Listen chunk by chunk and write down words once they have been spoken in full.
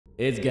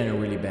It's getting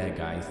really bad,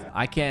 guys.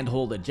 I can't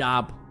hold a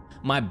job.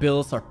 My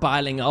bills are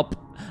piling up.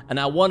 And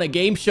I won a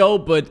game show,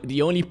 but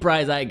the only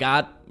prize I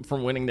got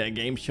from winning that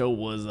game show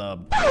was,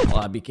 well,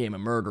 I became a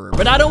murderer.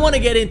 But I don't want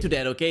to get into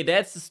that, okay?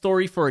 That's the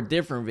story for a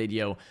different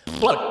video.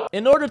 But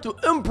in order to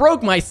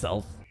unbroke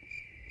myself,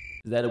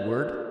 is that a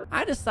word?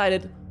 I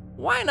decided,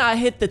 why not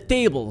hit the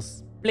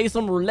tables? Play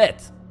some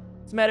roulette.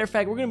 As a matter of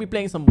fact, we're going to be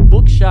playing some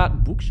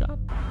BUCKSHOT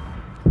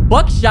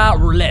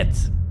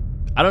Roulette.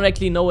 I don't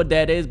actually know what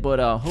that is, but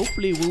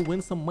hopefully we'll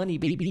win some money,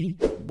 baby.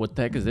 What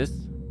the heck is this?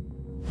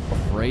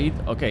 Afraid?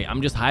 Okay,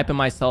 I'm just hyping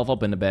myself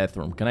up in the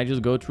bathroom. Can I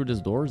just go through this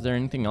door? Is there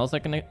anything else I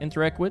can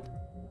interact with?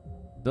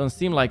 Doesn't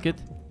seem like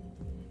it.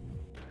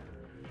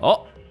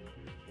 Oh.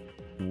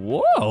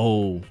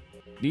 Whoa.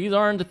 These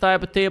aren't the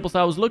type of tables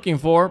I was looking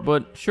for,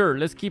 but sure,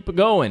 let's keep it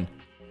going.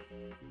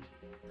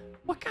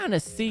 What kind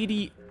of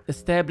seedy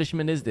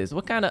establishment is this?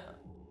 What kind of...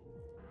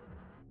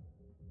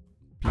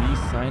 Please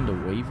sign the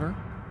waiver.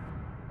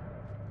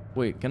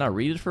 Wait, can I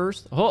read it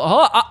first?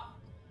 I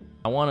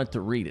wanted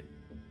to read it.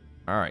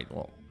 All right,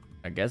 well,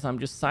 I guess I'm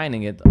just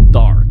signing it.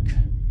 Dark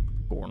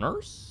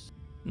Corners?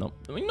 No,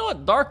 you know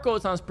what? Dark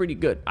code sounds pretty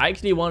good. I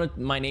actually wanted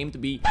my name to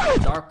be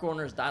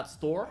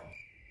darkcorners.store.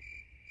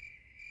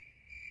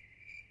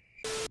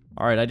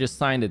 All right, I just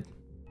signed it.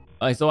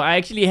 So I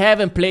actually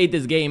haven't played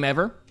this game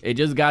ever. It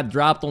just got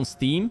dropped on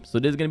Steam, so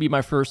this is gonna be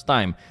my first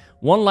time.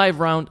 1 live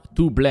round,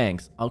 2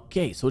 blanks.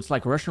 Okay, so it's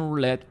like Russian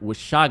roulette with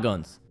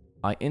shotguns.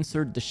 I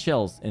insert the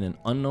shells in an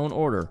unknown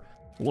order.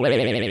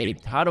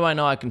 Wait, how do I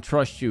know I can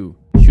trust you?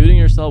 Shooting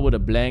yourself with a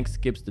blank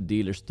skips the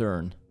dealer's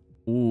turn.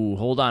 Ooh,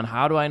 hold on.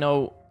 How do I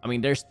know? I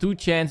mean, there's 2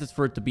 chances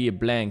for it to be a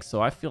blank,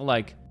 so I feel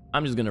like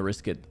I'm just gonna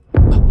risk it.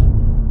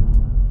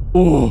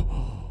 Ooh,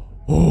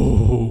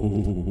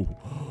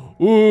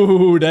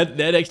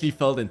 that actually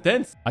felt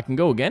intense. I can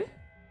go again?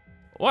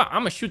 Wow,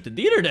 I'm gonna shoot the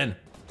dealer then.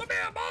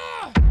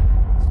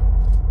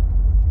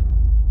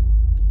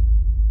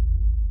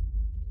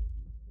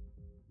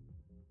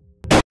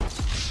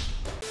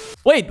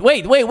 Wait.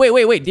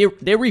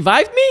 They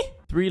revived me?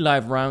 3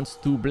 live rounds,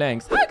 2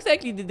 blanks. How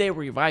exactly did they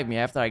revive me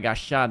after I got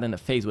shot in the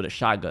face with a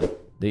shotgun?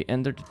 They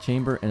entered the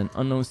chamber in an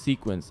unknown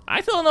sequence.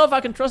 I still don't know if I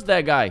can trust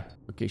that guy.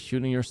 Okay,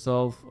 shooting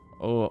yourself.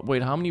 Oh,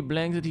 wait, how many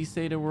blanks did he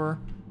say there were?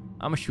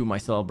 I'm gonna shoot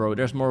myself, bro.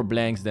 There's more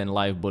blanks than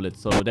live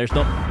bullets, so there's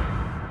no...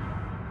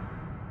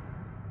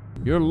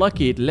 You're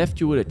lucky it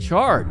left you with a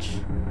charge.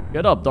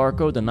 Get up,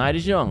 Darko. The night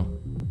is young.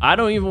 I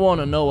don't even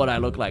want to know what I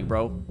look like,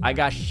 bro. I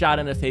got shot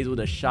in the face with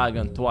a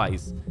shotgun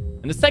twice.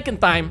 And the second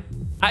time,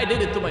 I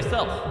did it to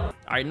myself. All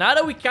right, now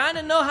that we kind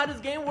of know how this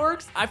game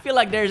works, I feel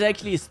like there's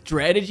actually a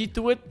strategy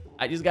to it.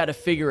 I just got to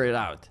figure it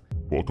out.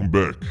 Welcome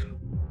back.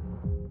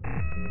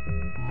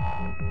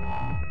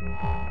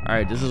 All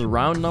right, this is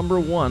round number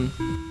 1.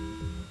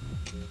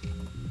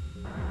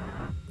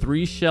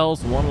 3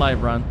 shells, 1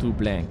 live round, 2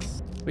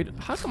 blanks. Wait,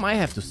 how come I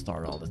have to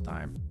start all the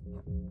time?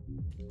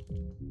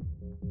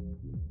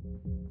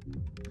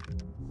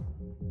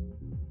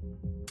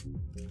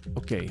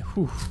 Okay,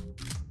 whew.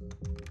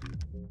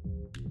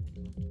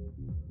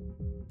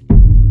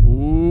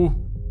 Ooh.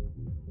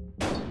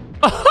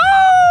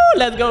 Oh,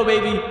 let's go,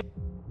 baby.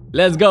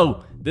 Let's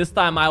go. This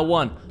time I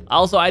won.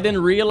 Also, I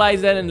didn't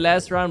realize that in the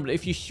last round, but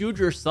if you shoot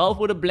yourself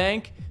with a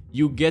blank,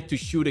 you get to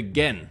shoot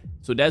again.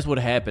 So that's what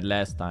happened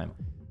last time.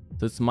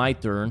 So it's my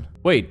turn.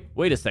 Wait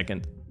a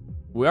second.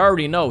 We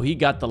already know he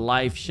got the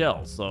live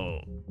shell,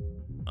 so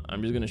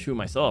I'm just gonna shoot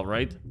myself,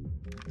 right?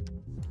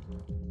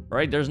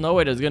 Right? There's no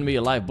way there's gonna be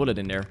a live bullet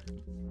in there.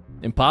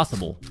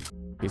 Impossible.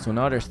 Okay, so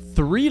now there's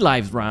 3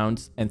 live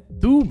rounds and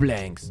 2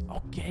 blanks.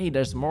 Okay,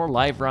 there's more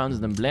live rounds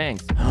than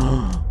blanks.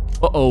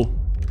 Uh-oh.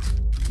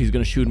 He's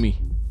gonna shoot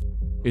me,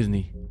 isn't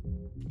he?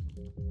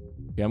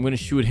 Okay, I'm gonna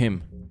shoot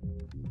him.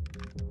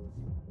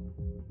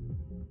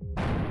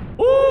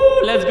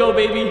 Ooh, let's go,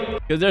 baby.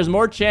 Because there's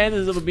more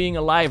chances of it being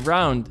a live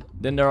round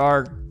than there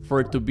are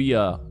for it to be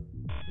a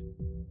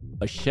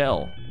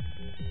shell.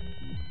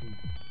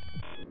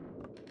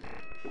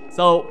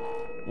 So,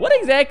 what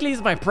exactly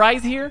is my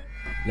prize here?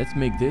 Let's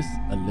make this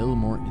a little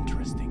more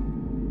interesting.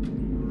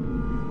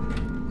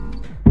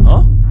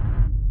 Huh?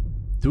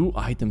 2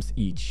 items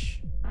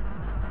each.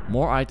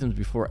 More items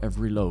before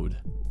every load.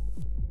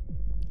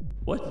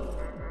 What?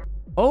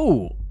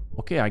 Oh,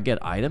 okay, I get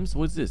items.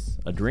 What's this?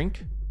 A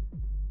drink?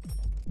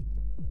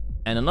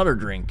 And another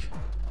drink.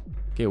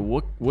 Okay,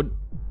 what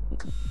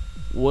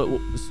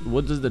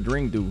does the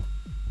drink do?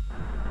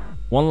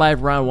 1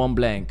 live round, 1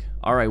 blank.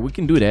 All right, we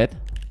can do that.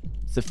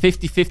 It's a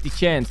 50-50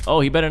 chance.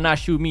 Oh, he better not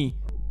shoot me.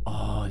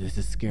 Oh, this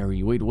is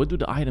scary. Wait, what do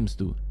the items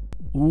do?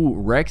 Ooh,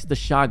 wrecks the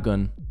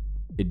shotgun.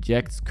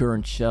 Ejects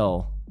current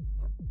shell.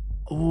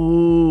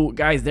 Ooh,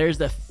 guys,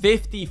 there's a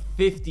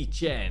 50-50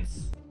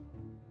 chance.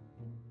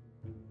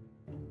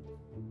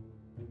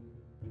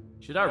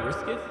 Should I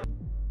risk it?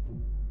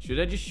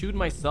 Should I just shoot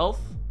myself?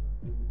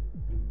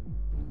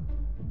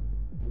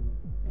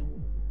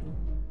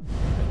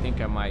 I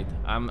think I might.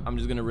 I'm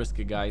just gonna risk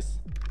it, guys.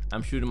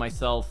 I'm shooting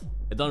myself.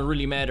 It doesn't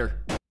really matter.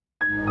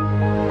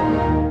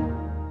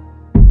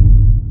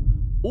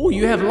 Oh,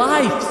 you have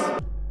lives.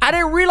 I I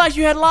didn't realize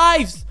you had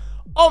lives.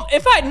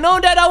 If I'd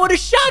known that, I would have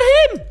shot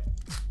him.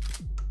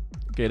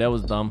 Okay, that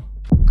was dumb.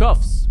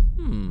 Cuffs.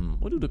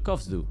 What do the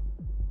cuffs do?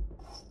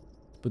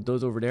 Put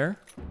those over there.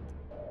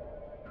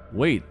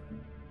 Wait.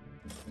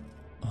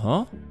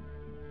 Huh?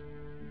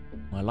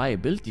 My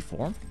liability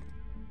form?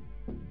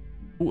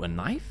 Ooh, a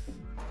knife?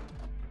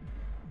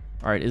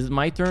 Alright, is it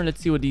my turn?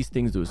 Let's see what these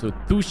things do. So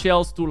 2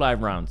 shells, 2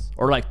 live rounds.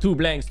 Or like 2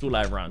 blanks, 2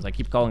 live rounds. I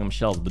keep calling them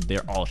shells, but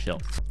they're all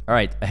shells.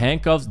 Alright,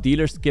 handcuffs.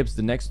 Dealer skips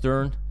the next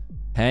turn.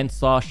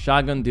 Handsaw.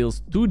 Shotgun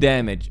deals 2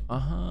 damage.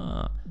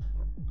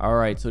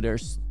 Alright, so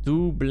there's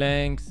 2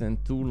 blanks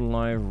and 2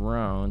 live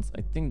rounds.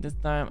 I think this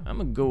time I'm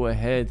gonna go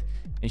ahead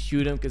and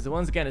shoot him, because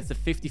once again, it's a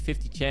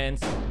 50-50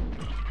 chance.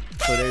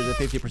 So there's a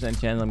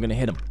 50% chance I'm gonna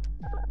hit him.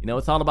 You know,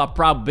 it's all about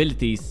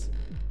probabilities.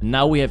 And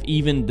now we have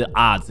even the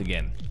odds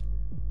again.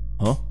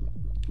 Huh?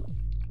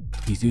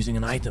 He's using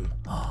an item.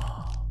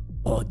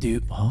 Oh,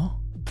 dude. Huh?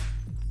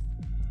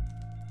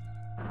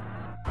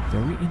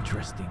 Very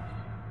interesting.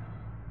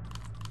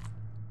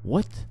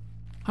 What?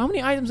 How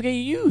many items can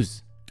you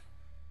use?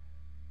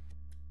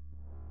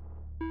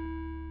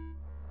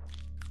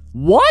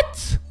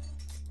 What?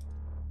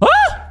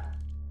 Huh?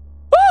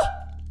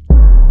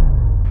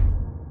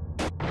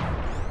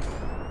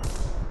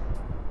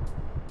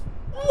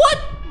 What?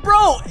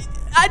 Bro,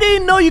 I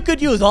didn't know you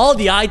could use all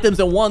the items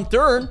in one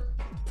turn.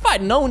 If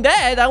I'd known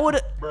that, I would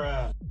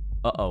have...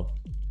 Uh-oh.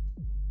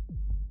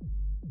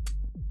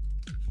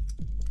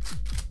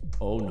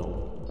 Oh,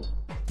 no.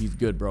 He's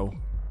good, bro.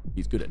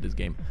 He's good at this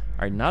game.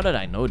 All right, now that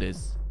I know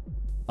this,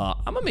 I'm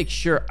gonna make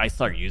sure I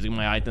start using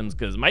my items,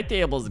 because my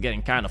table is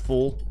getting kind of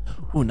full.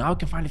 Oh, now I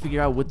can finally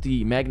figure out what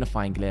the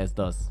magnifying glass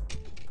does.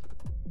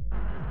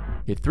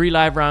 Okay, 3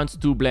 live rounds,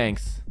 2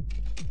 blanks.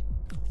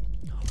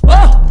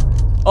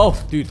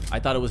 Oh, dude, I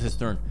thought it was his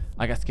turn.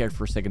 I got scared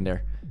for a second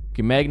there.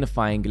 Okay,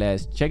 magnifying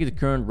glass. Check the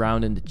current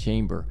round in the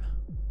chamber.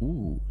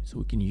 Ooh, so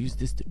we can use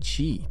this to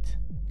cheat.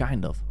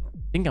 Kind of. I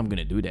think I'm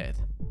gonna do that.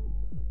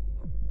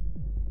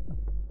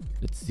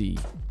 Let's see.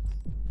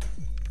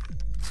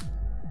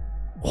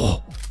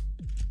 Oh,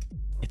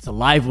 it's a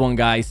live one,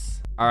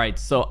 guys. All right,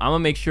 so I'm gonna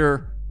make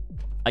sure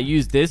I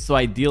use this so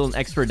I deal an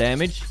extra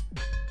damage.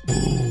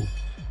 Ooh.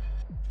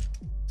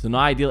 So now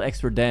I deal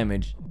extra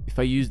damage. If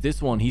I use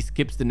this one, he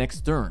skips the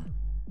next turn.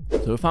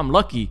 So if I'm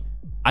lucky,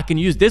 I can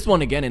use this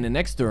one again in the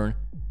next turn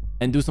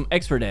and do some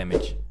extra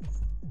damage.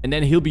 And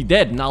then he'll be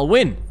dead and I'll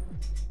win.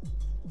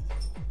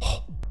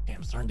 Oh, okay,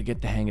 I'm starting to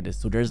get the hang of this.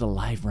 So there's a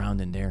live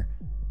round in there.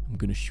 I'm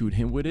gonna shoot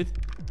him with it.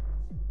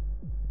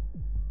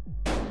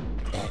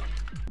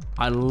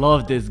 I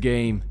love this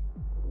game.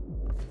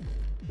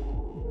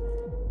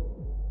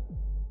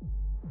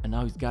 And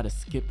now he's got to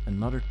skip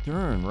another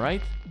turn,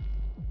 right?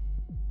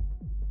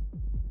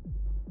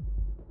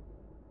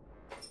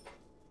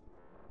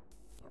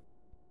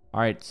 All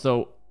right,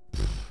 so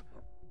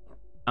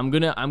I'm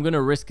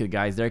gonna risk it,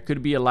 guys. There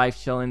could be a life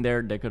shell in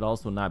there. There could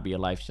also not be a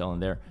life shell in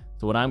there.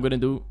 So what I'm gonna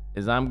do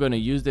is I'm gonna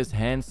use this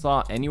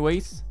handsaw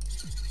anyways.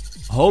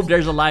 Hope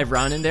there's a live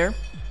round in there.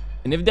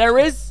 And if there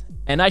is,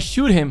 and I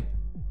shoot him,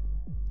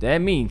 that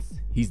means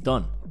he's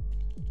done.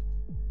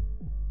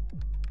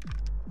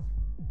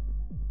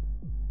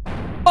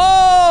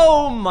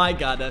 Oh my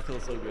god, that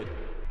feels so good.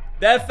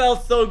 That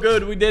felt so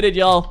good. We did it,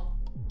 y'all.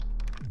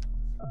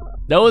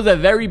 That was a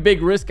very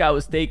big risk I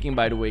was taking,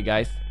 by the way,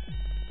 guys.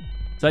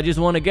 So I just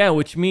won again,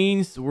 which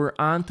means we're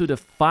on to the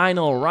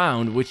final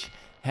round, which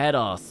had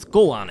a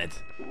skull on it.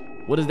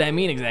 What does that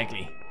mean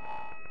exactly?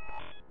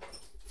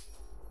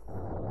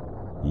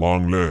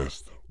 Long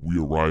last, we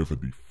arrive at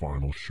the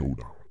final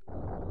showdown.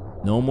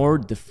 No more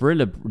no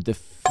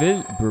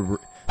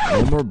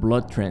more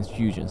blood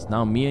transfusions.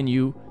 Now me and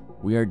you,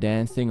 we are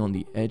dancing on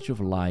the edge of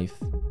life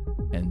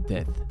and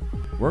death.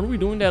 Weren't we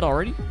doing that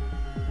already?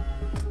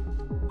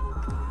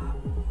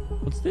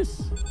 What's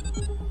this?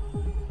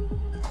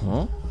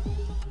 Huh?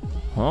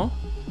 Huh?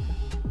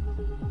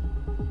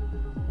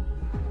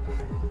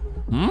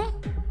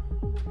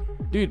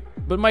 Dude,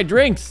 but my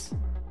drinks.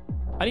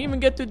 I didn't even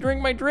get to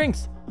drink my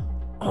drinks.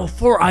 Oh,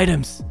 4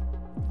 items.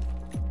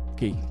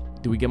 Okay,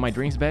 do we get my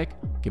drinks back?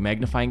 Okay,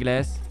 magnifying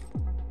glass.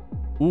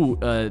 Ooh,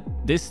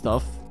 this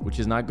stuff, which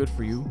is not good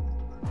for you.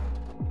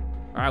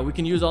 All right, we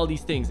can use all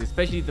these things,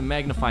 especially the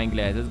magnifying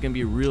glass. That's gonna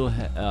be real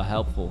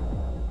helpful.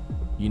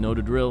 You know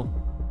the drill.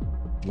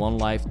 1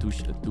 life,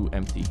 2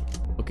 empty.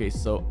 Okay,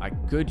 so I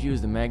could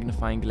use the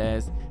magnifying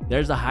glass.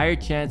 There's a higher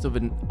chance of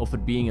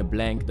it being a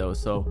blank though,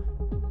 so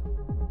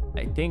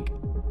I think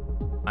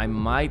I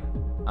might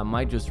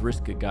just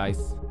risk it,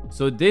 guys.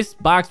 So this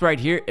box right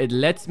here, it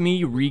lets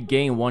me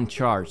regain 1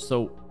 charge.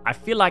 So I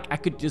feel like I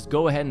could just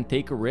go ahead and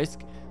take a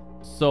risk.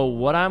 So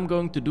what I'm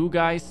going to do,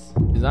 guys,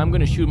 is I'm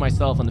going to shoot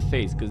myself in the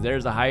face, because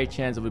there's a higher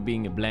chance of it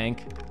being a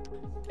blank.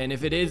 And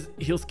if it is,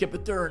 he'll skip a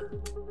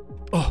turn.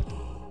 Oh.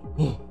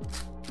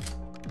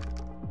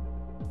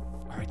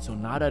 All right, so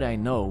now that I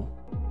know,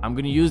 I'm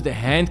going to use the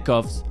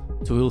handcuffs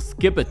so he'll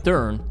skip a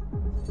turn.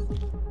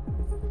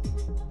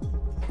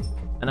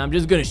 And I'm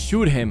just going to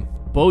shoot him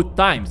both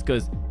times,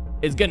 because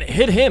it's going to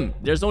hit him.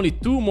 There's only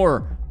 2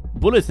 more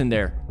bullets in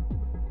there.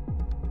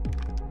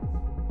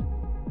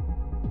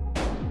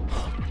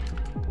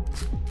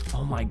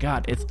 Oh my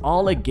god, it's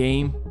all a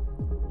game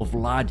of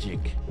logic.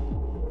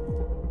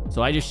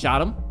 So I just shot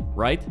him,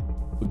 right?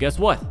 But guess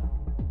what?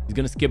 He's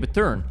gonna skip a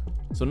turn.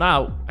 So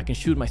now I can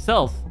shoot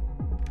myself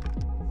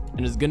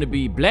and it's gonna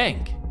be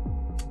blank,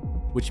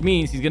 which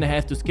means he's gonna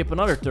have to skip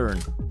another turn.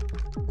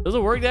 Does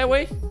it work that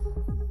way?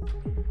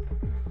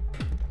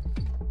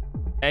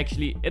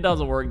 Actually, it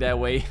doesn't work that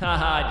way.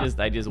 Haha,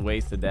 I just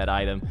wasted that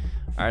item.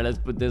 All right, let's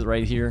put this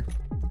right here.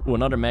 Ooh,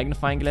 another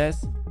magnifying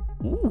glass.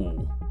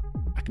 Ooh,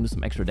 I can do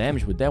some extra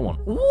damage with that one.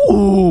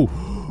 Ooh,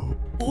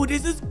 oh,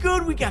 this is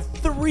good. We got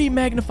 3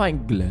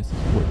 magnifying glasses.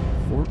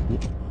 What, 4? Ooh.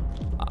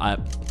 I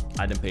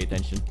didn't pay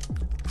attention.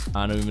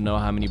 I don't even know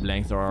how many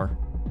blanks there are.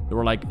 There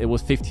were like, it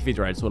was 50-50,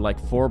 right? So like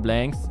 4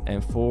 blanks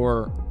and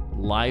 4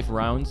 live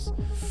rounds.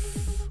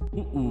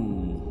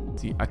 Ooh.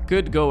 See, I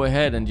could go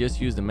ahead and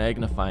just use the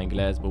magnifying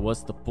glass, but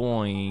what's the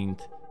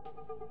point?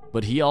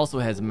 But he also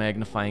has a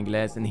magnifying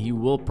glass and he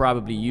will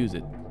probably use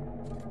it.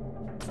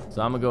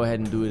 So I'm gonna go ahead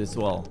and do it as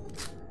well.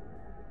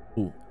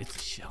 Ooh, it's a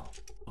shell.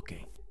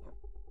 Okay.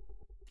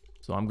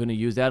 So I'm gonna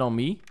use that on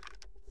me.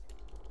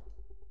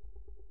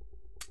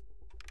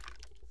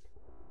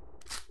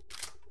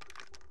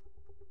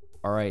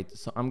 All right,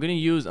 so I'm gonna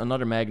use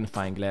another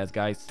magnifying glass,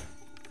 guys.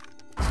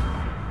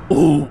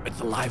 Oh, it's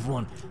a live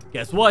one.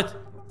 Guess what?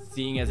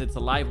 Seeing as it's a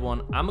live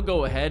one, I'm gonna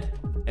go ahead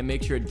and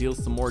make sure it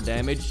deals some more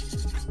damage.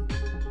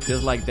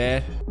 Just like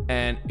that.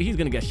 And he's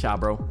gonna get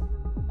shot, bro.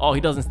 Oh, he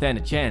doesn't stand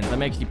a chance.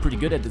 I'm actually pretty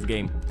good at this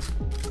game.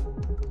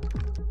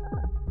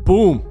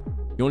 Boom.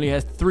 He only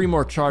has 3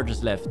 more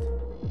charges left.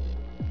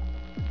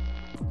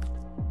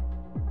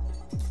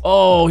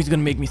 Oh, he's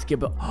gonna make me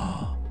skip it.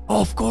 Oh,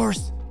 of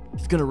course.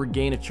 He's gonna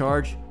regain a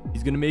charge.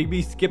 He's gonna make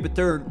me skip a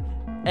turn.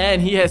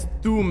 And he has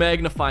 2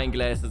 magnifying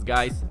glasses,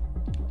 guys.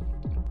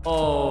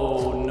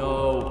 Oh,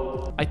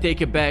 no. I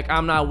take it back.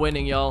 I'm not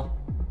winning, y'all.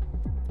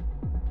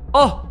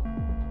 Oh,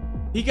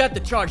 he got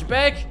the charge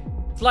back.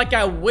 It's like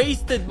I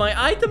wasted my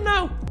item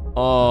now.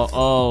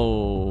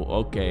 Oh,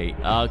 okay.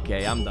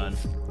 Okay, I'm done.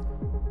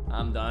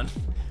 I'm done.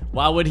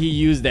 Why would he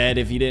use that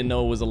if he didn't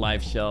know it was a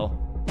live shell?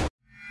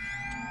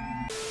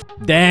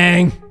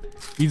 Dang.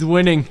 He's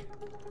winning.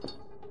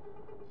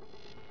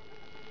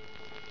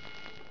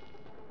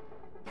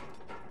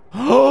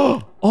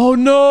 Oh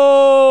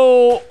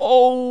no!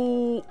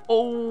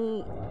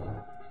 Oh!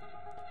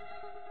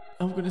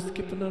 I'm gonna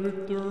skip another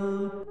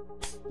turn.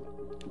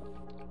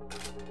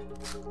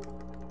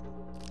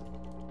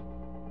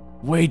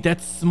 Wait,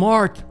 that's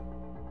smart.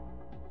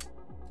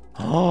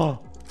 Oh!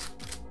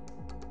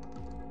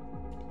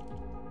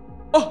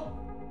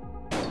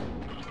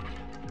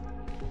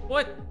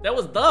 What? That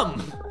was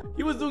dumb.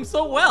 He was doing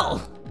so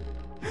well.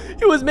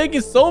 He was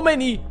making so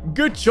many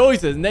good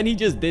choices, and then he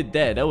just did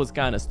that. That was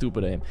kind of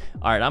stupid of him.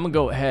 All right, I'm gonna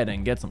go ahead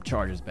and get some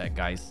charges back,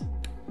 guys.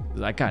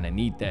 Because I kind of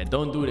need that.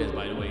 Don't do this,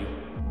 by the way.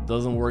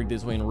 Doesn't work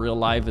this way in real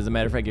life. As a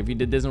matter of fact, if you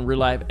did this in real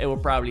life, it will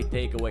probably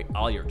take away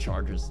all your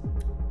charges.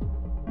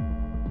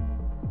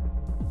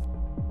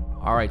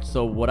 All right,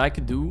 so what I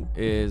could do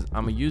is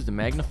I'm gonna use the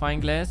magnifying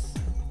glass.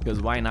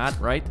 Because why not,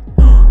 right?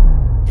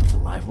 It's a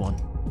live one.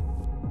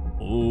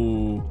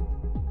 Oh,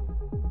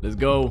 let's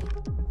go.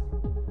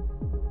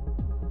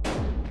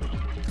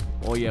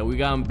 Oh yeah, we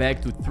got him back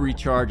to 3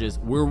 charges.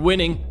 We're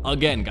winning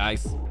again,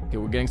 guys. Okay,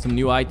 we're getting some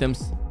new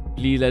items.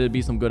 Please let it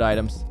be some good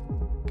items.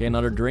 Okay,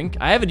 another drink.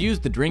 I haven't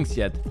used the drinks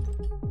yet.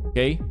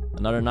 Okay,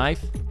 another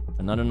knife.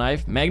 Another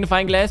knife.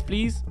 Magnifying glass,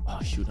 please.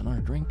 Oh shoot,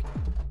 another drink.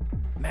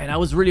 Man, I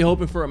was really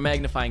hoping for a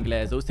magnifying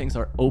glass. Those things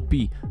are OP.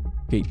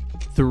 Okay,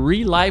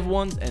 3 live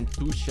ones and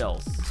 2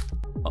 shells.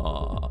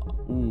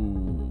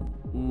 Ooh.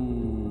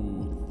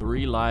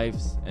 3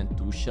 lives and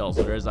 2 shells.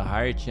 So there's a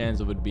higher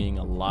chance of it being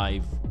a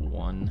live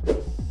one.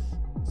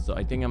 So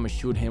I think I'm gonna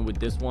shoot him with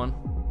this one.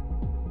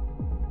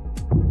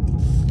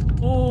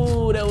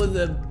 Oh, that was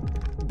a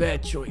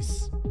bad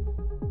choice.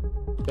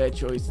 Bad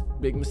choice.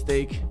 Big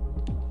mistake.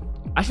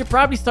 I should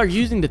probably start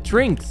using the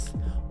drinks.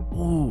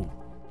 Ooh.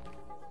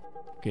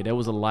 Okay, that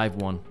was a live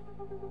one.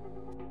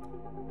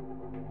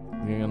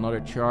 Getting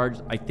another charge.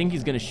 I think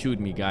he's gonna shoot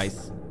me,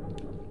 guys.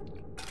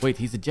 Wait,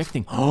 he's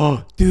ejecting.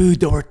 Oh, dude,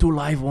 there were 2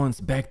 live ones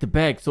back to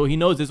back. So he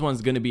knows this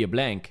one's gonna be a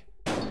blank.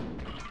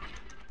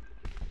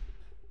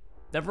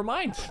 Never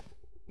mind.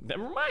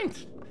 Never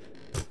mind.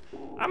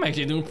 I'm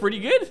actually doing pretty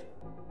good.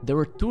 There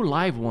were 2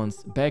 live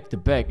ones back to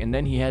back, and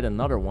then he had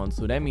another one.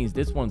 So that means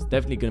this one's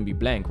definitely gonna be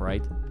blank,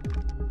 right?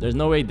 There's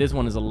no way this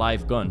one is a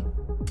live gun.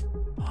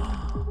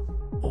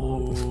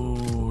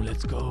 Oh,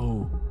 let's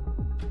go.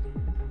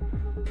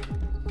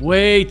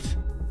 Wait,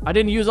 I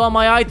didn't use all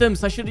my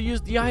items. I should have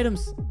used the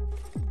items.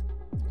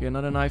 Okay,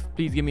 another knife.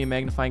 Please give me a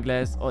magnifying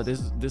glass. Oh,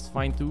 this is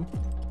fine too.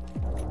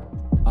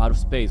 Out of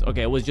space.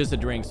 Okay, it was just a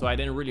drink, so I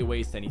didn't really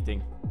waste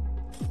anything.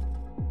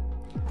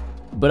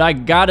 But I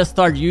gotta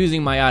start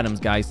using my items,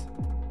 guys.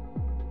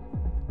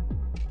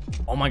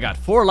 Oh my god,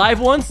 4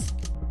 live ones?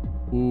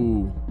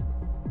 Ooh.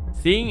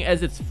 Seeing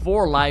as it's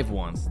 4 live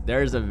ones,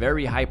 there's a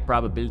very high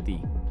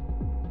probability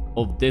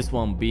of this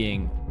one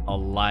being a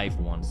live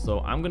one.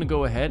 So I'm gonna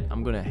go ahead.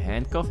 I'm gonna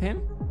handcuff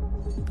him.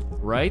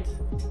 Right?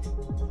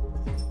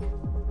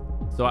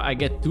 So I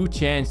get 2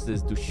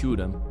 chances to shoot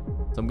him.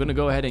 So I'm gonna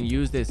go ahead and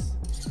use this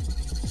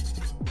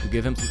to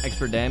give him some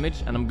extra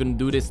damage. And I'm gonna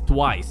do this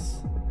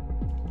twice.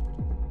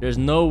 There's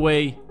no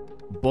way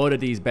both of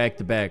these back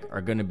to back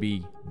are gonna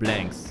be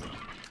blanks.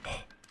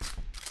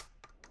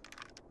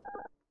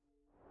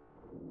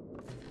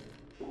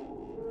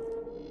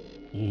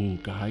 Ooh,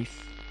 guys.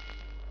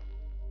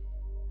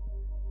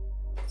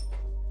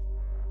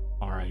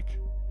 All right.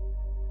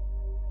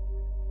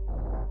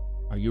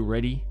 Are you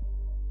ready?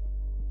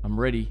 I'm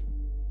ready.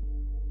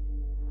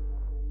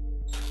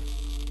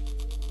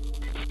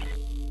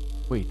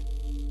 Wait,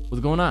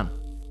 what's going on?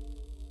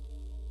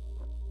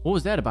 What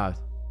was that about?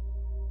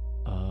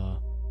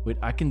 Wait,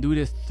 I can do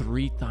this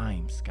 3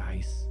 times,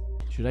 guys.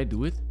 Should I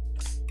do it?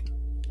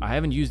 I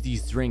haven't used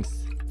these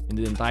drinks in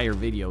the entire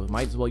video.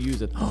 Might as well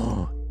use it.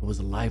 Oh, it was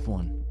a live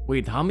one.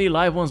 Wait, how many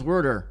live ones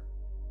were there?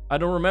 I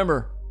don't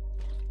remember.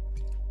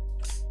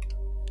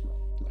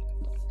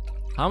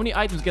 How many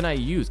items can I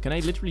use? Can I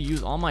literally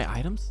use all my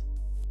items?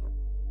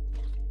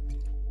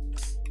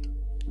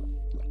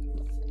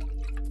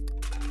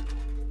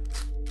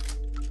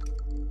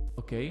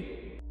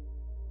 Okay.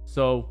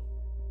 So,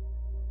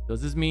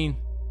 does this mean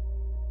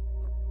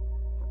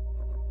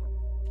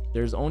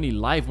there's only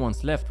live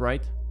ones left,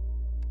 right?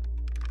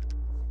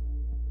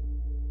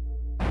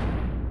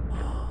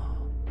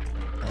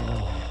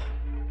 Oh,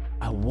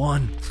 I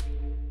won.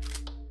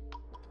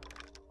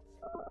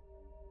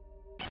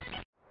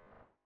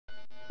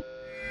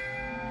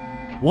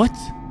 What?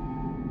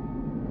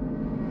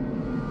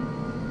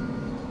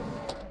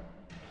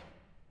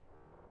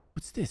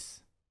 What's this?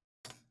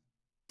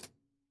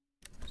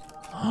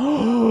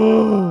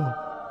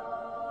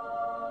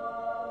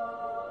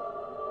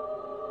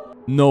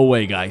 No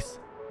way, guys.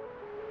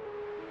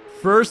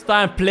 First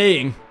time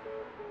playing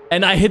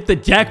and I hit the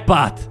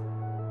jackpot.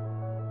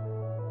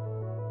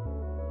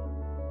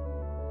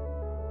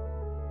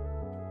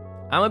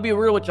 I'm gonna be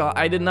real with y'all.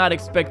 I did not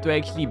expect to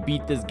actually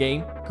beat this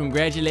game.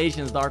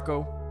 Congratulations,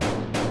 Darko.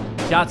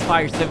 Shots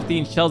fired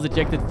 17, shells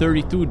ejected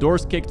 32,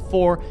 doors kicked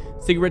 4,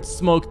 cigarettes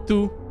smoked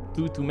 2,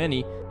 too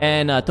many,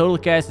 and total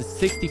cash is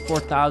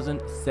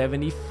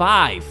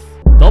 64,075.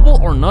 Double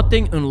or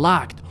nothing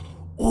unlocked.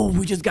 Oh,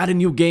 we just got a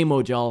new game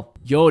mode, y'all.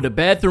 Yo, the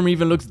bathroom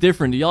even looks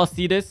different. Do y'all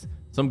see this?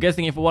 So I'm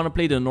guessing if I want to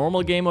play the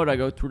normal game mode, I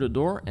go through the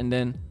door and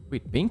then...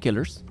 Wait,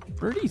 painkillers?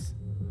 What are these?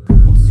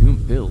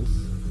 Consume pills.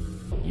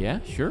 Yeah,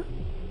 sure.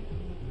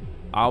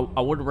 I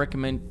would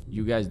recommend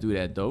you guys do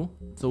that though.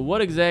 So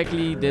what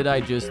exactly did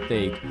I just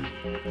take?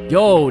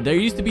 Yo, there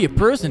used to be a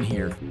person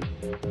here.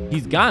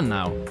 He's gone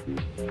now.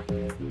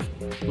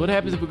 What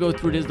happens if we go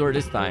through this door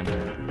this time?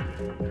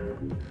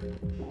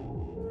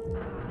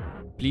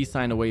 Please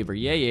sign a waiver.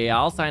 Yeah,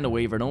 I'll sign a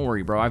waiver. Don't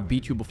worry, bro. I've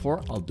beat you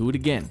before. I'll do it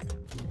again.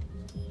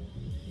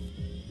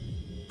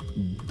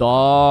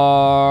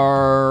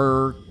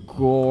 Dark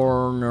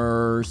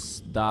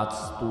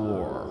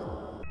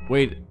Corners.store.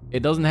 Wait,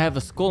 it doesn't have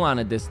a skull on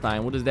it this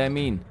time. What does that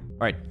mean?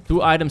 All right,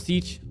 2 items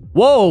each.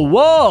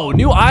 Whoa,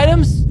 new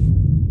items?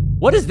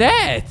 What is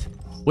that?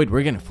 Wait,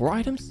 we're getting 4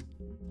 items?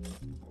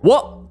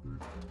 What?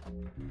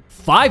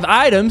 5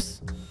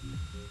 items?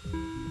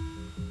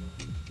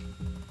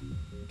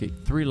 Okay,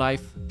 3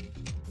 life,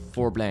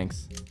 4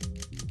 blanks.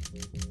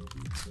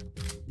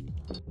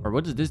 Or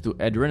what does this do?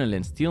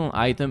 Adrenaline. Steal an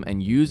item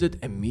and use it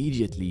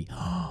immediately.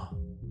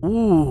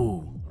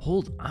 Ooh,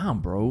 hold on,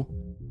 bro.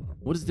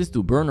 What does this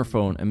do? Burner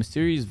phone. A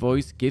mysterious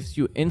voice gives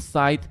you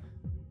insight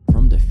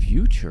from the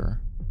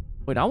future.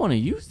 Wait, I want to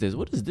use this.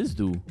 What does this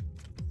do?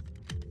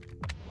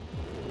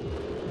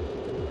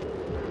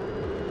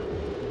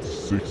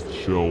 6th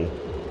shell,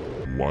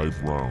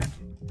 live round.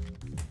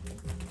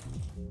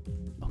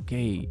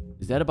 Okay,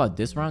 is that about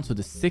this round? So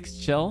the 6th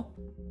shell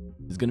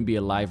is going to be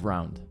a live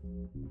round.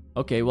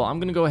 Okay, well, I'm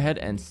going to go ahead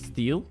and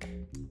steal.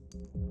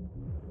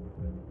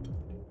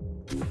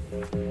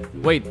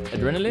 Wait,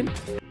 adrenaline?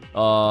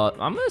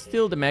 I'm going to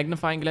steal the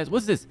magnifying glass.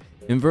 What's this?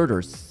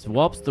 Inverter.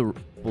 Swaps the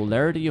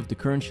polarity of the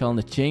current shell in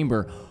the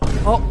chamber.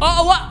 Oh,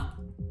 what?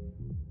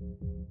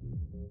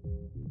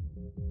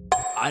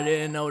 I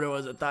didn't know there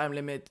was a time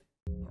limit.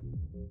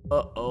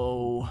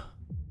 Uh-oh.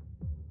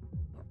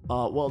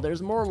 Well,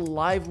 there's more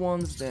live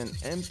ones than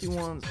empty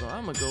ones, so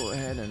I'm gonna go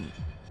ahead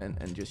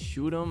and just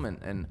shoot them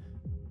and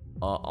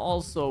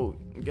also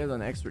get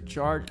an extra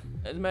charge.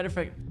 As a matter of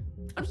fact,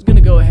 I'm just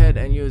gonna go ahead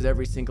and use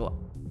every single...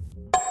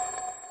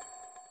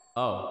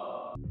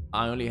 Oh,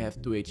 I only have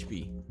 2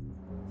 HP.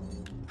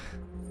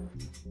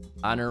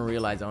 I didn't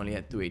realize I only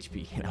had 2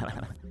 HP.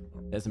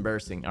 That's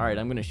embarrassing. All right,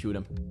 I'm gonna shoot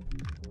him.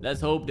 Let's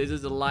hope this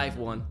is a live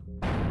one.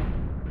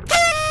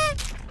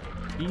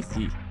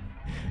 Easy.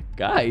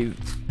 Guys,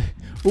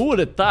 who would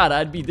have thought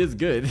I'd be this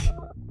good?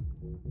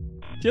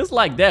 Just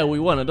like that, we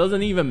won. It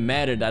doesn't even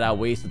matter that I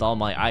wasted all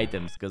my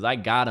items because I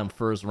got them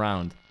first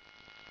round.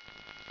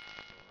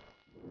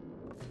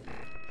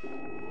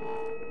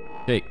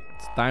 Okay,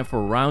 it's time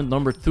for round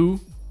number 2.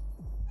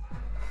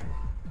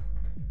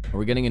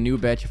 We're getting a new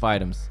batch of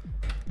items.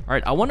 All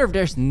right, I wonder if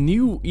there's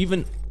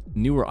even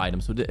newer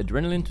items. So the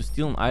adrenaline to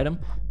steal an item,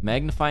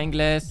 magnifying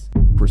glass,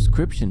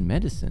 prescription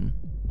medicine.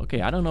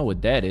 Okay, I don't know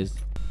what that is.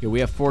 Okay, we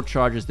have 4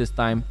 charges this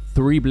time.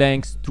 3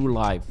 blanks, 2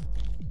 live.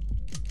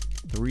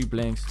 3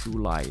 blanks, 2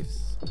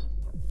 lives.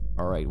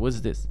 All right,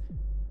 what's this?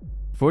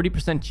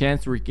 40%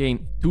 chance to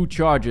regain 2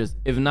 charges.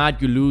 If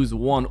not, you lose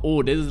 1.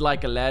 Oh, this is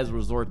like a last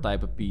resort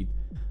type of beat.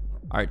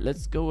 All right,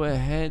 let's go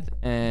ahead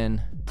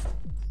and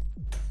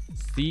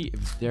see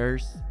if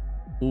there's...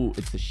 Oh,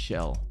 it's a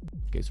shell.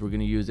 Okay, so we're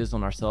gonna use this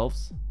on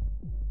ourselves.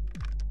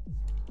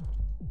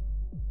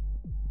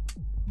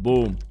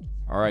 Boom.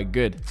 All right,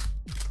 good.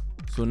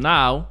 So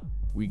now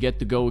we get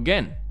to go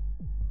again.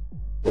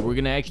 We're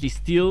gonna actually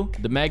steal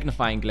the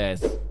magnifying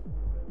glass.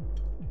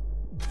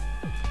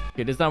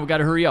 Okay, this time we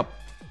gotta hurry up.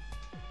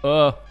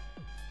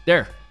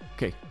 There.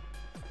 Okay.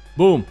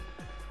 Boom.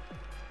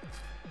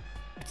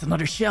 It's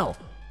another shell.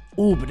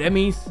 Oh, but that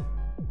means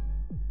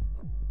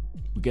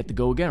we get to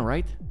go again,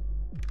 right?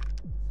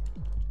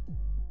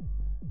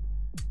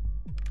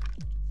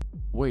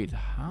 Wait,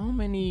 how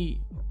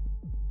many?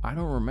 I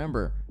don't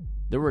remember.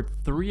 There were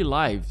 3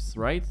 lives,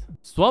 right?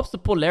 Swaps the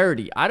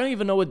polarity. I don't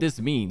even know what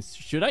this means.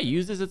 Should I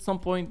use this at some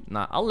point?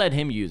 Nah, I'll let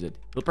him use it.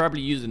 He'll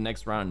probably use it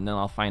next round, and then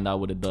I'll find out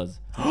what it does.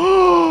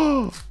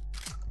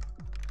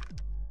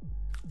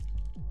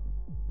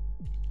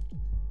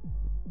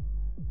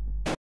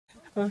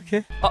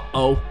 Okay.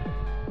 Uh-oh.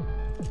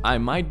 I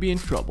might be in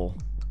trouble.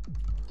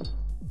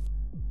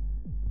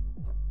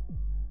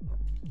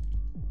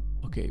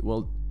 Okay,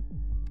 well,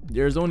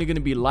 there's only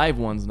gonna be live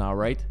ones now,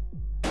 right?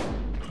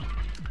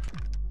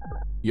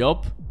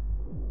 Yup.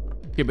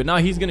 Okay, but now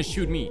he's gonna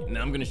shoot me, and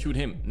then I'm gonna shoot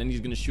him, and then he's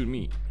gonna shoot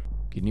me.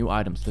 Okay, new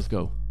items. Let's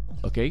go.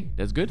 Okay,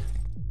 that's good.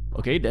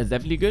 Okay, that's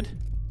definitely good.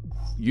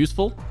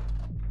 Useful.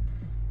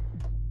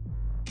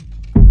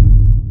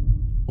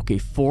 Okay,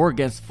 4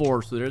 against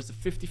 4, so there's a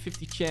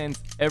 50-50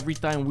 chance every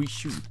time we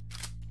shoot.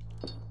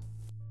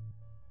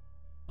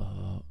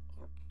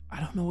 I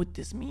don't know what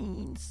this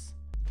means.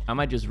 I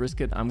might just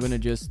risk it. I'm gonna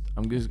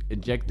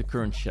eject the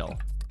current shell.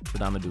 That's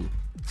what I'm gonna do.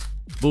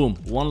 Boom.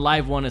 1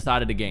 live one is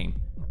out of the game.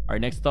 All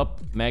right, next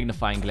up,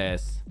 magnifying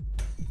glass.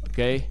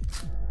 Okay.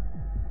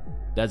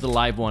 That's a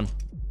live one.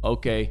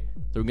 Okay.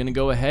 So we're gonna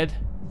go ahead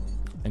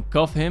and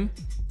cuff him.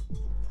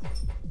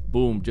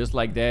 Boom. Just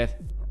like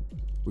that.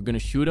 We're gonna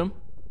shoot him.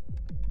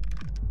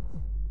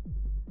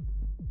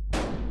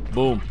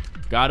 Boom.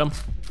 Got him.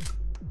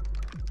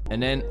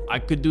 And then I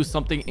could do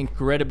something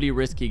incredibly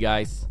risky,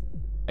 guys.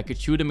 I could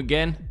shoot him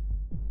again.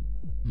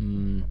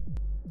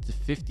 It's a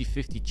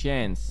 50-50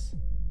 chance.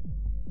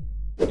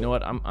 You know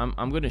what?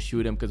 I'm gonna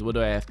shoot him because what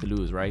do I have to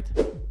lose, right?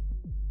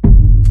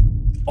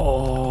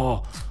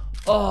 Oh.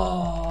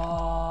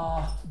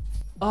 Oh.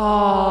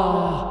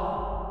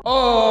 Oh.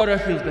 Oh,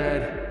 that feels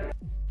bad.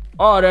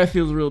 Oh, that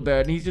feels real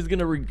bad. And he's just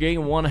gonna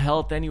regain 1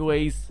 health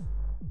anyways.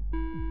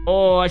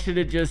 Oh, I should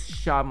have just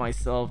shot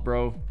myself,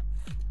 bro.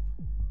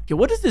 Okay,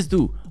 what does this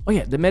do? Oh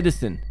yeah, the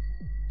medicine.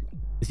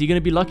 Is he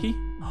gonna be lucky?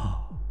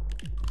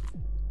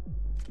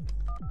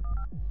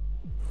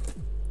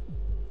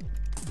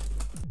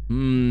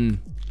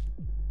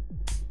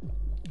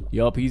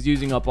 Yup, he's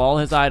using up all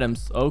his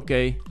items.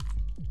 Okay.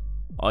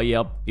 Oh,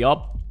 yup.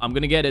 I'm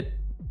gonna get it.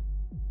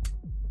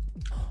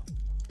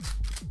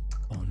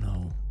 Oh,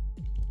 no.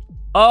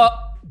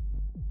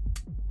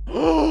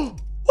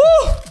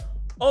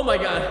 Oh, my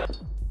God.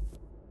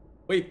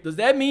 Wait, does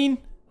that mean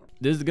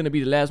this is gonna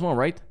be the last one,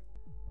 right?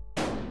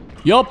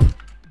 Yup.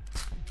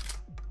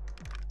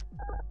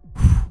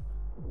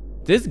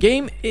 This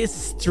game is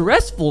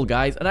stressful,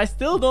 guys, and I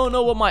still don't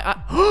know what my...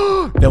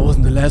 That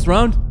wasn't the last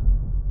round.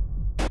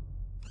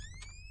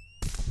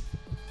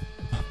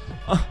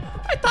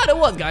 I thought it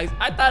was, guys.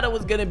 I thought it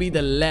was gonna be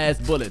the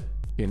last bullet.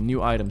 Okay,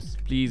 new items.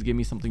 Please give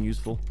me something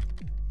useful.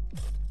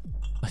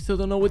 I still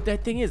don't know what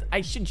that thing is.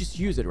 I should just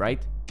use it,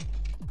 right?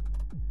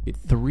 Get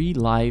 3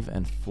 live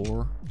and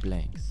 4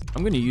 blanks.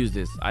 I'm gonna use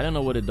this. I don't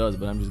know what it does,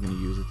 but I'm just gonna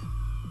use it.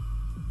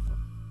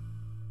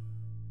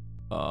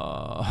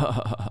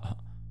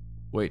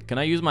 Wait, can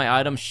I use my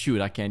item?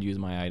 Shoot, I can't use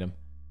my item.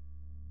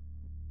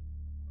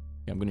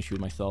 Yeah, I'm gonna shoot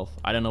myself.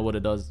 I don't know what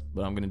it does,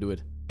 but I'm gonna do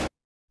it.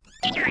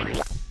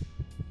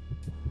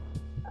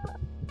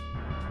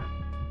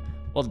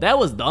 Well, that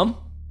was dumb.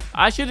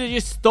 I should have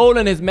just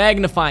stolen his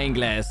magnifying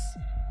glass.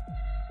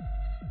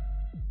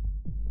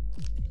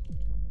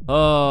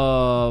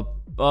 I'm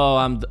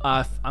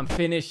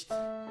finished.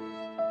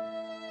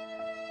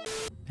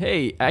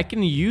 Hey, I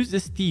can use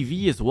this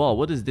TV as well.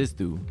 What does this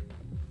do?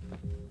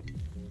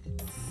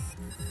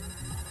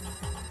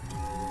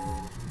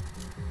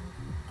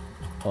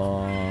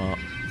 Oh,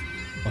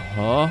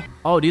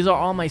 these are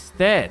all my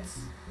stats.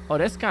 Oh,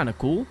 that's kind of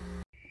cool.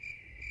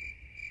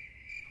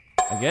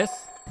 I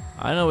guess.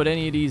 I don't know what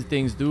any of these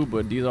things do,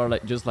 but these are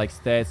like just like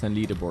stats and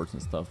leaderboards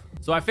and stuff.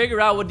 So I figured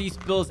out what these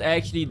pills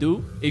actually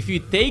do. If you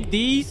take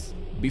these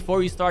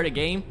before you start a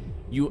game,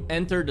 you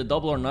enter the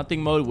double or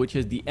nothing mode, which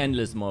is the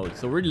endless mode.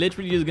 So we're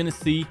literally just gonna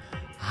see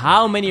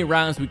how many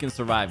rounds we can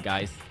survive,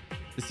 guys,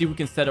 to see if we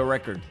can set a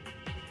record.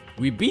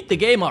 We beat the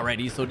game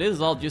already, so this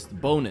is all just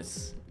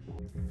bonus.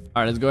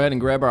 All right, let's go ahead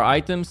and grab our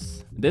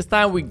items. This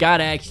time we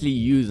gotta actually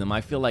use them.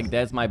 I feel like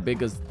that's my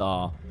biggest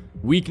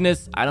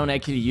Weakness, I don't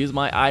actually use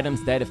my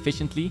items that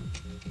efficiently.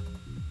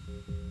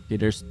 Okay,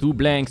 there's 2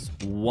 blanks,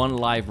 1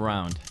 live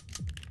round.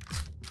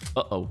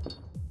 Uh-oh.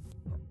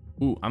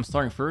 Ooh, I'm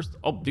starting first.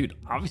 Oh, dude,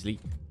 obviously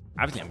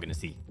I'm gonna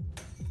see.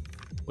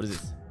 What is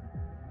this?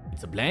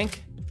 It's a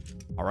blank.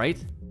 All right.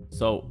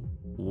 So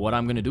what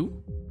I'm gonna do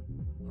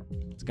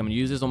is I'm gonna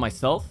use this on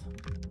myself.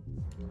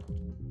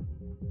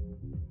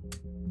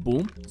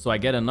 Boom. So I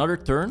get another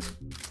turn,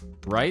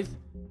 right?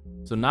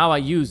 So now I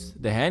use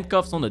the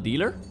handcuffs on the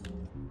dealer.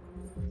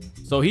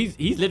 So he's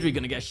literally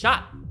gonna get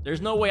shot.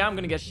 There's no way I'm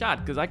gonna get shot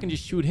because I can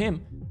just shoot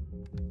him.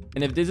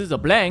 And if this is a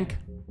blank,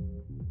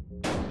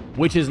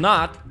 which is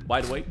not,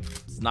 by the way,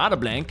 it's not a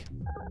blank,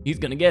 he's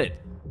gonna get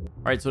it.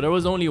 All right, so there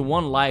was only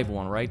 1 live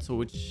one, right?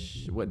 So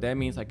what that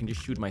means I can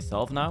just shoot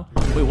myself now.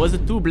 Wait, was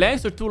it 2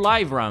 blanks or 2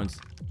 live rounds?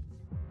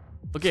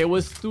 Okay, it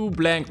was 2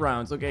 blank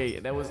rounds. Okay,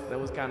 that was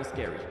kind of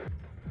scary.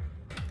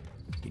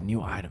 Okay,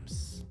 new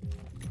items.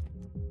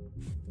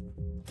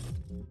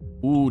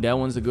 Ooh, that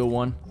one's a good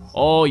one.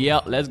 Oh yeah,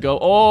 let's go.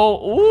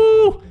 Oh,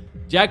 ooh,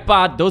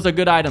 jackpot. Those are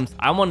good items.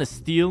 I want to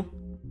steal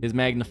his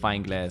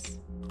magnifying glass.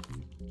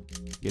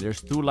 Okay,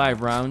 there's 2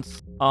 live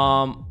rounds.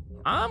 I'm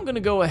gonna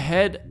go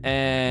ahead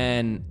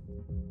and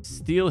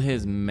steal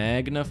his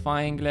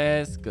magnifying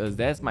glass because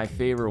that's my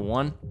favorite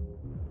one.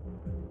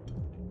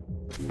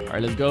 All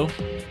right, let's go.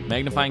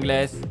 Magnifying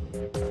glass.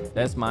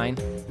 That's mine.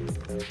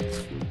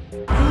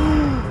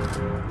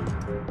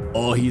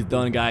 Oh, he's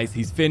done, guys.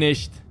 He's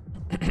finished.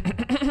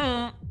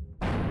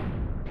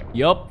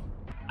 Yup.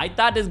 I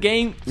thought this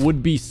game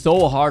would be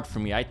so hard for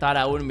me. I thought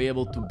I wouldn't be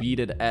able to beat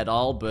it at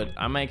all, but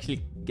I'm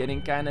actually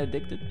getting kind of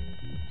addicted.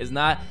 It's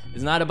not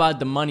about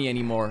the money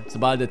anymore. It's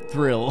about the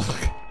thrill.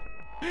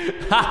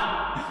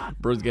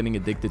 Bro's getting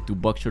addicted to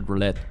BUCKSHOT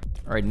Roulette.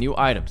 All right, new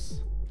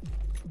items.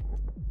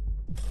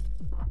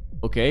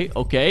 Okay.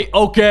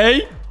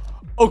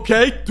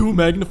 2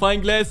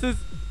 magnifying glasses.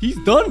 He's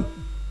done.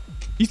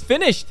 He's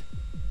finished.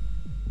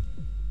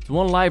 It's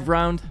 1 live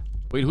round.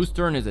 Wait, whose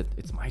turn is it?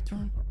 It's my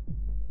turn?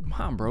 Come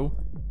on, bro.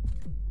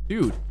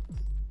 Dude,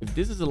 if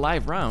this is a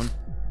live round,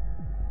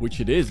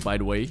 which it is, by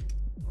the way,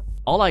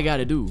 all I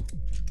gotta do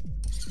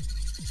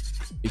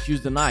is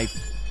use the knife.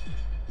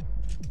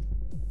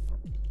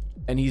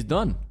 And he's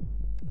done.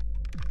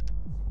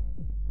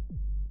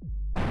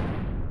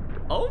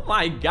 Oh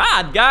my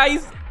god,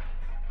 guys.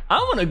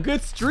 I'm on a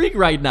good streak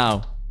right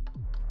now.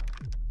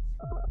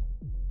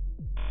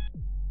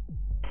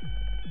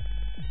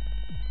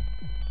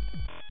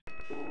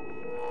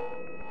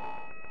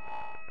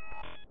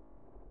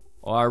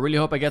 Oh, I really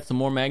hope I get some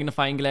more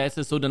magnifying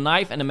glasses. So the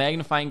knife and the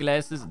magnifying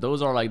glasses,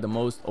 those are like the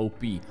most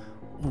OP.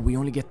 Oh, we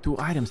only get 2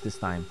 items this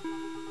time.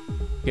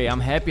 Okay, I'm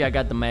happy I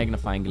got the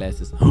magnifying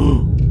glasses.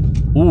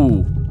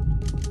 Ooh.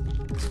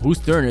 Whose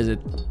turn is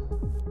it?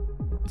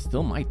 It's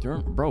still my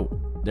turn.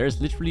 Bro, there's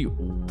literally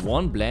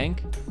 1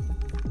 blank.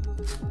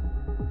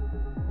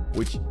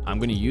 Which I'm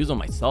going to use on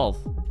myself.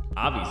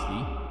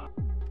 Obviously.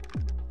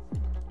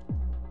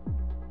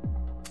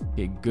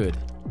 Okay, good.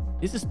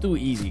 This is too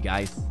easy,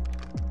 guys.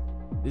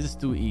 This is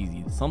too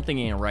easy. Something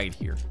ain't right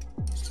here.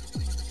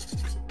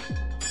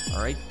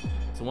 Alright.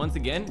 So once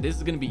again, this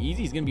is going to be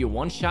easy. It's going to be a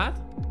 1-shot.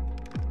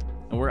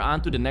 And we're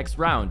on to the next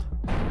round.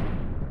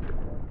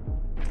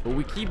 But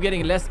we keep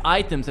getting less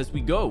items as we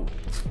go.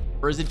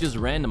 Or is it just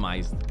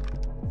randomized?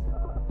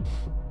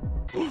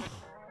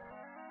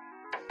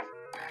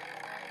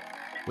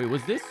 Wait,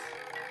 what's this?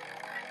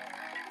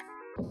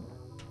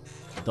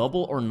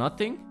 Double or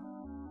nothing?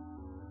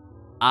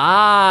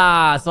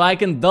 Ah, so I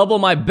can double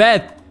my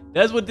bet.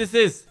 That's what this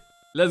is.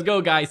 Let's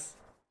go, guys.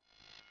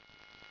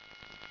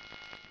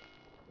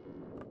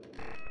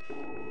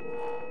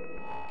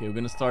 Okay, we're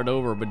gonna start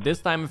over. But this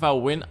time, if I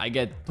win, I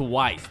get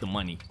twice the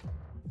money.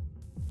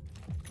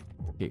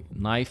 Okay,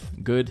 knife.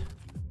 Good.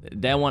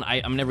 That one,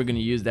 I'm never gonna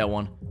use that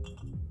one.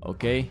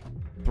 Okay.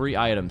 3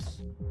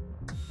 items.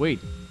 Wait,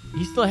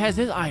 he still has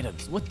his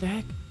items. What the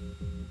heck?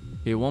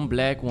 Okay, 1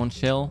 black, 1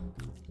 shell.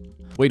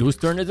 Wait, whose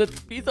turn is it?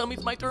 Please tell me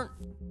it's my turn.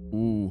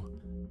 Ooh.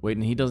 Wait,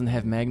 and he doesn't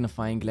have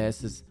magnifying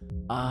glasses.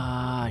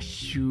 Ah,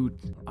 shoot.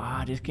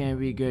 Ah, this can't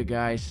be good,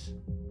 guys.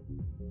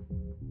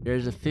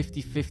 There's a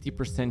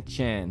 50%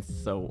 chance.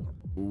 So,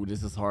 ooh,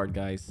 this is hard,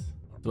 guys.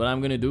 So what I'm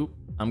gonna do,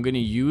 I'm gonna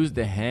use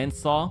the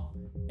handsaw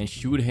and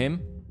shoot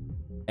him.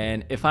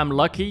 And if I'm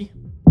lucky,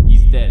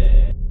 he's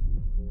dead.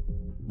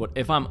 But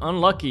if I'm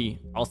unlucky,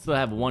 I'll still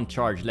have 1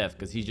 charge left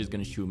because he's just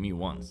gonna shoot me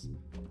once.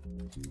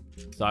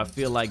 So I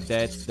feel like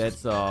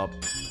that's a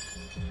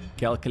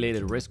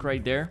calculated risk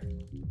right there.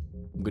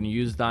 I'm gonna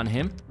use it on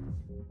him.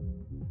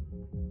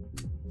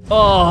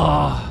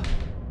 Oh,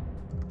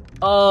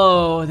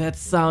 that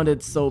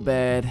sounded so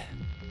bad.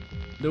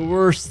 The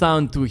worst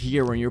sound to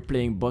hear when you're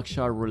playing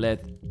BUCKSHOT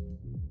Roulette.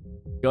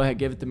 Go ahead,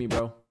 give it to me,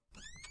 bro.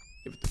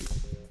 Give it to me.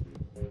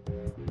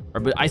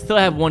 But I still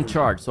have 1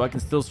 charge, so I can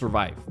still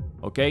survive.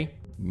 Okay?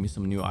 Give me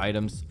some new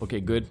items. Okay,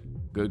 good.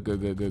 Good.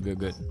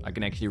 I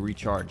can actually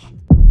recharge.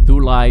 2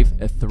 live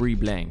and 3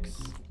 blanks.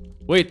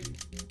 Wait.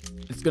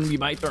 It's gonna be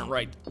my turn,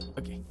 right?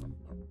 Okay.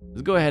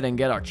 Let's go ahead and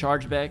get our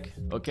charge back.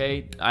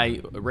 Okay,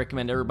 I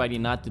recommend everybody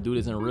not to do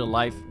this in real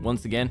life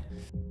once again.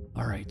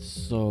 All right,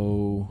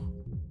 so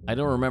I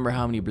don't remember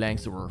how many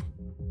blanks there were.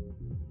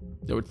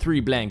 There were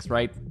 3 blanks,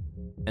 right?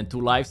 And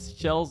 2 life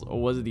shells,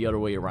 or was it the other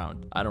way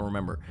around? I don't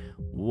remember.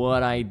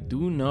 What I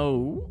do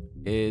know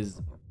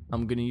is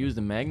I'm gonna use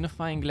the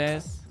magnifying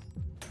glass.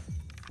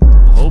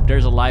 Hope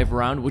there's a live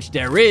round, which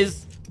there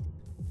is.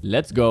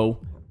 Let's go.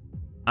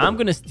 I'm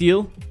gonna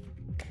steal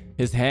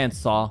his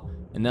handsaw,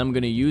 and then I'm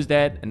gonna use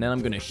that, and then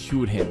I'm gonna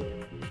shoot him.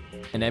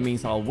 And that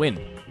means I'll win.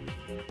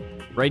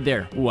 Right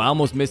there. Ooh, I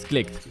almost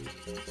misclicked.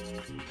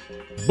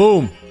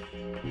 Boom.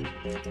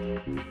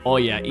 Oh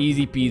yeah,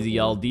 easy peasy,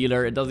 y'all.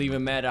 Dealer. It doesn't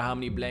even matter how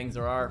many blanks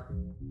there are.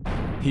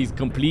 He's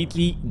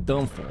completely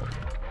done for.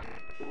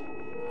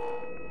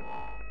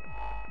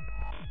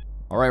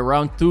 All right,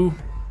 round 2.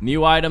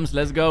 New items.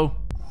 Let's go.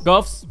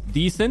 Cuffs.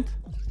 Decent.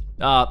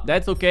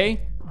 That's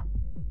okay.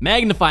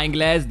 Magnifying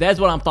glass. That's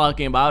what I'm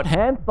talking about.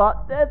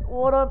 Handsaw. That's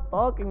what I'm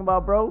talking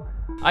about, bro.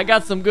 I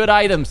got some good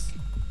items.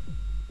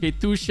 Okay,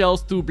 2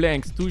 shells, 2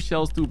 blanks. 2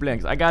 shells, 2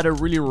 blanks. I gotta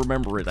really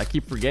remember it. I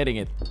keep forgetting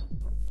it.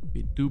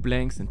 Okay, 2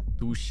 blanks and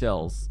 2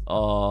 shells.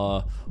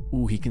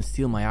 Ooh, he can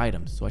steal my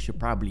items, so I should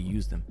probably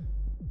use them.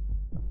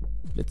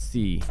 Let's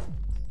see.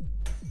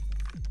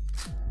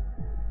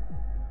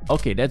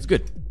 Okay, that's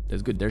good.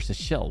 That's good. There's a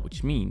shell,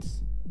 which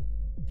means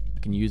I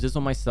can use this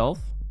on myself.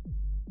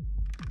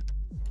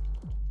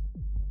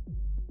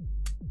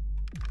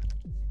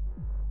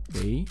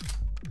 Okay.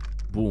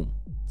 Boom.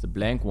 It's a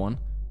blank one.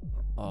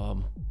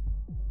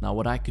 Now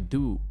what I could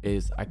do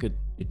is I could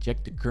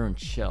eject the current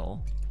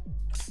shell.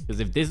 Because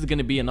if this is going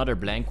to be another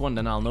blank one,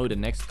 then I'll know the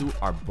next 2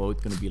 are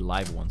both going to be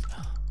live ones.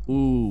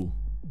 Ooh.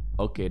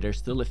 Okay, there's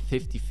still a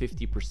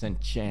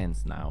 50%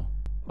 chance now.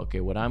 Okay,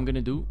 what I'm going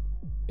to do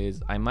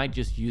is I might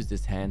just use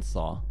this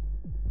handsaw.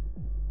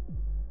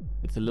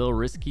 It's a little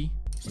risky,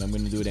 but I'm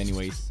going to do it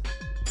anyways.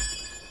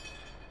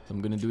 So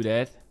I'm going to do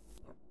that.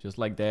 Just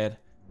like that.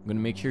 I'm going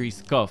to make sure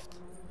he's cuffed.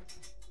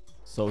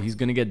 So he's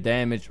going to get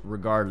damaged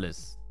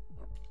regardless.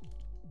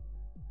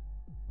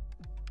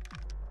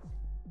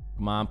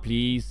 Come on,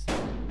 please.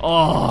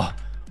 Oh,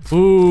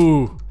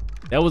 ooh,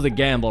 that was a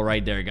gamble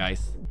right there,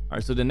 guys. All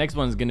right, so the next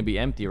one is gonna be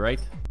empty, right?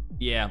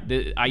 Yeah,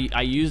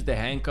 I used the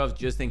handcuffs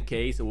just in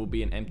case it will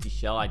be an empty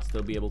shell. I'd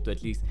still be able to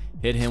at least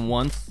hit him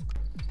once.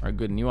 All right,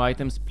 good. New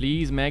items,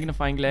 please.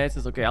 Magnifying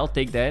glasses. Okay, I'll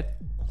take that.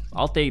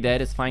 I'll take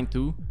that. It's fine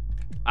too.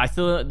 I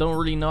still don't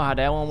really know how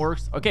that one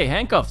works. Okay,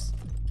 handcuffs.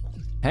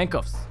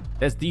 Handcuffs.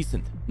 That's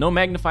decent. No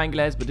magnifying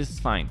glass, but this is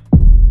fine.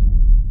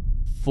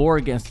 4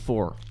 against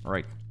 4. All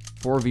right,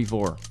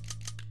 4v4.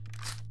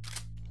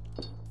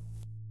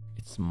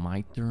 It's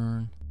my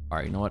turn. All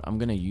right, you know what? I'm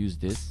gonna use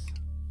this.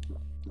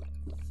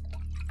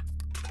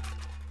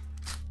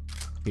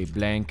 Okay,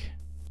 blank.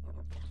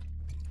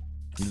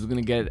 I'm just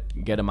gonna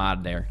get him out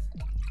of there.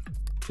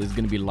 This is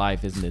gonna be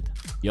live, isn't it?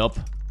 Yup,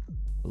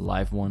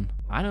 live one.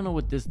 I don't know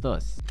what this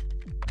does.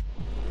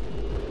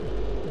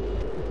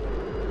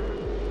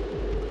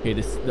 Okay,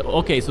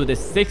 okay, so the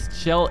 6th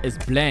shell is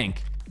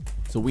blank,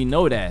 so we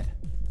know that.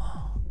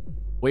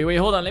 Wait,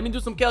 hold on. Let me do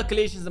some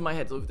calculations in my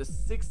head. So if the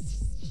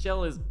 6th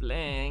shell is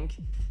blank,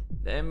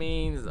 that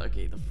means,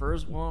 okay, the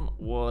first one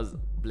was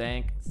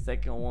blank,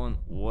 second one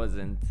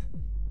wasn't.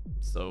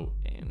 So,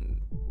 and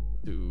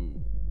 2.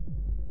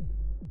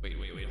 Wait,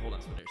 hold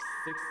on. So there's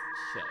 6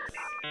 shells.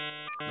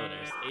 No,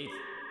 there's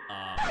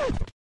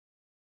 8.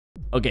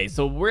 Okay,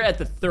 so we're at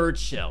the 3rd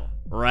shell,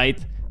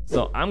 right?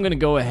 So I'm gonna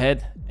go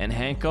ahead and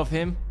handcuff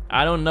him.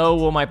 I don't know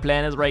what my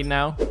plan is right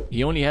now.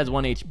 He only has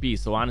 1 HP,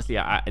 so honestly,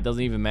 it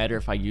doesn't even matter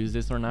if I use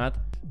this or not.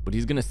 But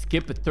he's gonna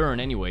skip a turn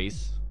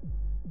anyways.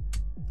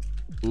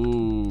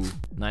 Ooh,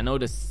 and I know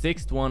the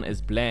 6th one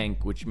is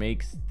blank, which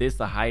makes this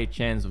a high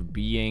chance of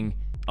being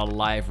a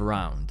live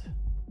round.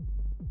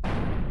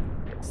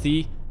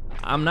 See,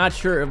 I'm not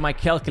sure if my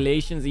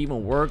calculations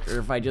even worked or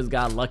if I just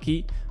got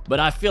lucky, but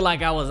I feel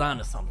like I was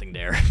onto something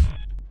there.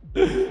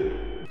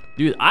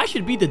 Dude, I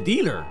should be the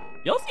dealer.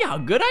 Y'all see how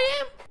good I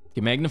am?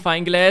 Okay,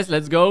 magnifying glass,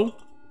 let's go.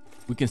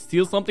 We can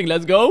steal something,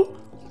 let's go.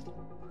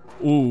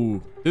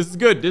 Ooh, this is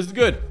good, this is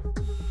good.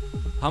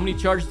 How many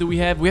charges do we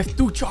have? We have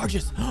 2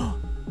 charges.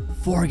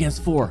 4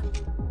 against 4.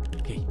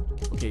 Okay,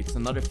 it's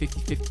another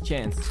 50-50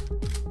 chance.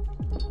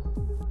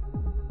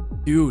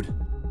 Dude,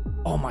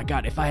 oh my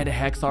god, if I had a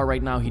hacksaw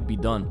right now, he'd be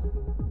done.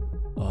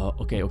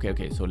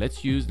 Okay, so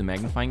let's use the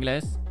magnifying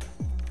glass.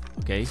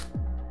 Okay.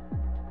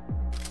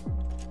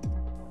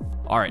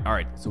 All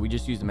right, so we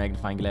just used the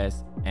magnifying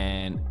glass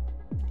and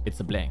it's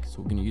a blank,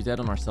 so we're gonna use that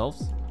on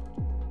ourselves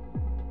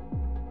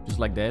just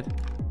like that.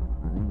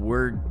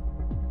 We're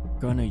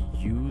gonna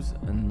use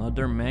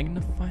another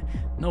magnifying.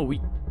 No,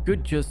 we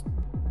could just,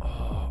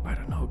 oh, I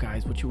don't know,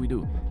 guys, what should we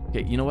do?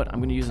 Okay, you know what,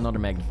 I'm gonna use another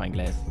magnifying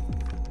glass.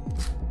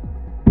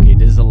 Okay,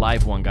 this is a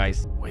live one,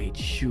 guys. Wait,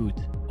 shoot.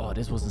 Oh,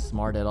 this wasn't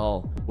smart at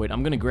all. Wait,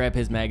 I'm gonna grab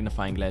his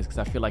magnifying glass because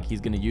I feel like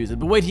he's gonna use it.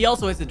 But wait, he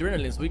also has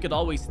adrenaline, so we could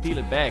always steal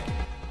it back.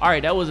 All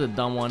right, that was a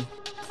dumb one.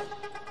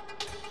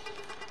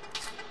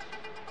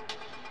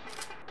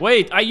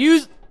 Wait, I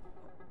used...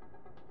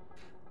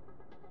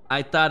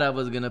 I thought I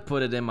was gonna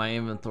put it in my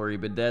inventory,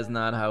 but that's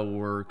not how it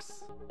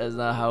works. That's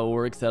not how it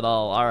works at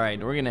all. All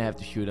right, we're gonna have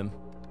to shoot him.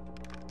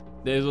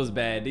 This was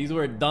bad. These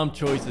were dumb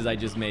choices I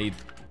just made.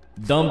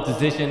 Dumb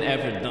decision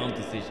after dumb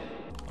decision.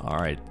 All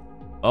right.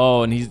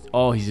 Oh, and he's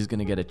just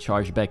gonna get a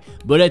charge back.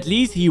 But at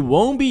least he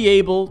won't be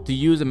able to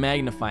use a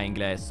magnifying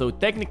glass. So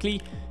technically,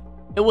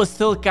 it was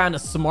still kind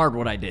of smart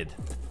what I did.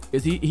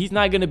 Because he's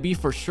not gonna be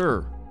for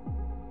sure.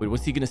 Wait,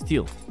 what's he gonna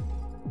steal?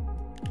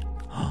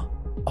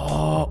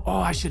 Oh,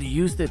 I should have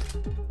used it.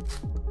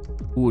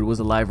 Ooh, it was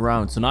a live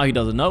round. So now he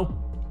doesn't know.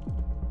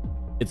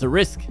 It's a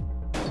risk.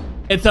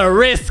 It's a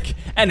risk.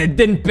 And it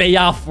didn't pay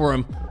off for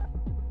him.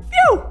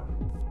 Phew!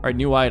 All right,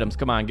 new items.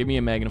 Come on, give me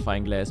a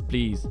magnifying glass,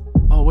 please.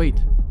 Oh,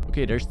 wait.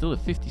 Okay, there's still a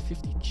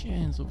 50-50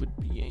 chance of it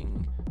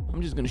being...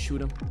 I'm just gonna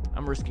shoot him.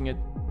 I'm risking it.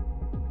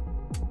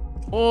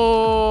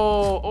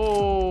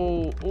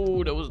 Oh,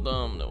 that was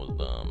dumb. That was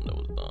dumb. That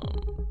was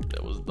dumb.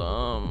 That was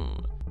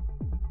dumb.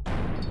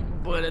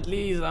 But at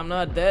least I'm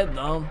not that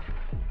dumb.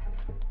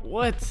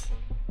 What?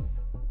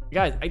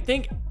 Guys, I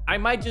think I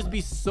might just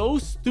be so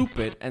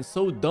stupid and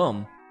so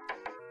dumb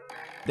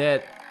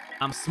that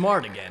I'm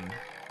smart again.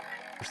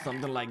 Or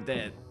something like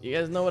that. You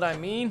guys know what I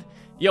mean?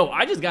 Yo,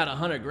 I just got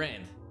 100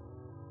 grand.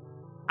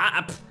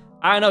 I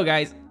don't know,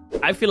 guys.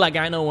 I feel like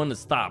I know when to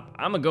stop.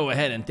 I'm gonna go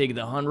ahead and take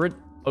the 100,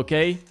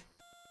 okay?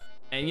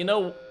 And you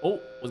know... Oh,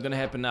 what's gonna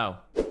happen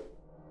now?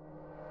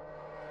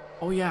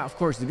 Oh, yeah, of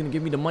course. He's gonna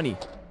give me the money.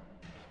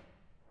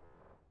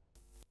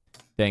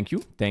 Thank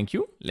you. Thank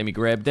you. Let me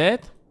grab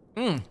that.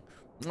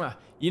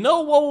 You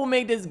know what will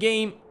make this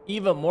game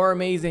even more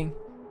amazing?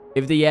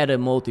 If they add a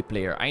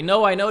multiplayer. I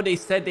know they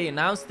said they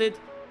announced it.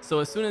 So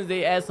as soon as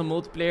they add some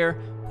multiplayer,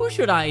 who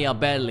should I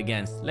battle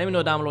against? Let me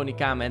know down below in the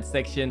comment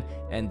section.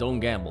 And don't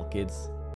gamble, kids.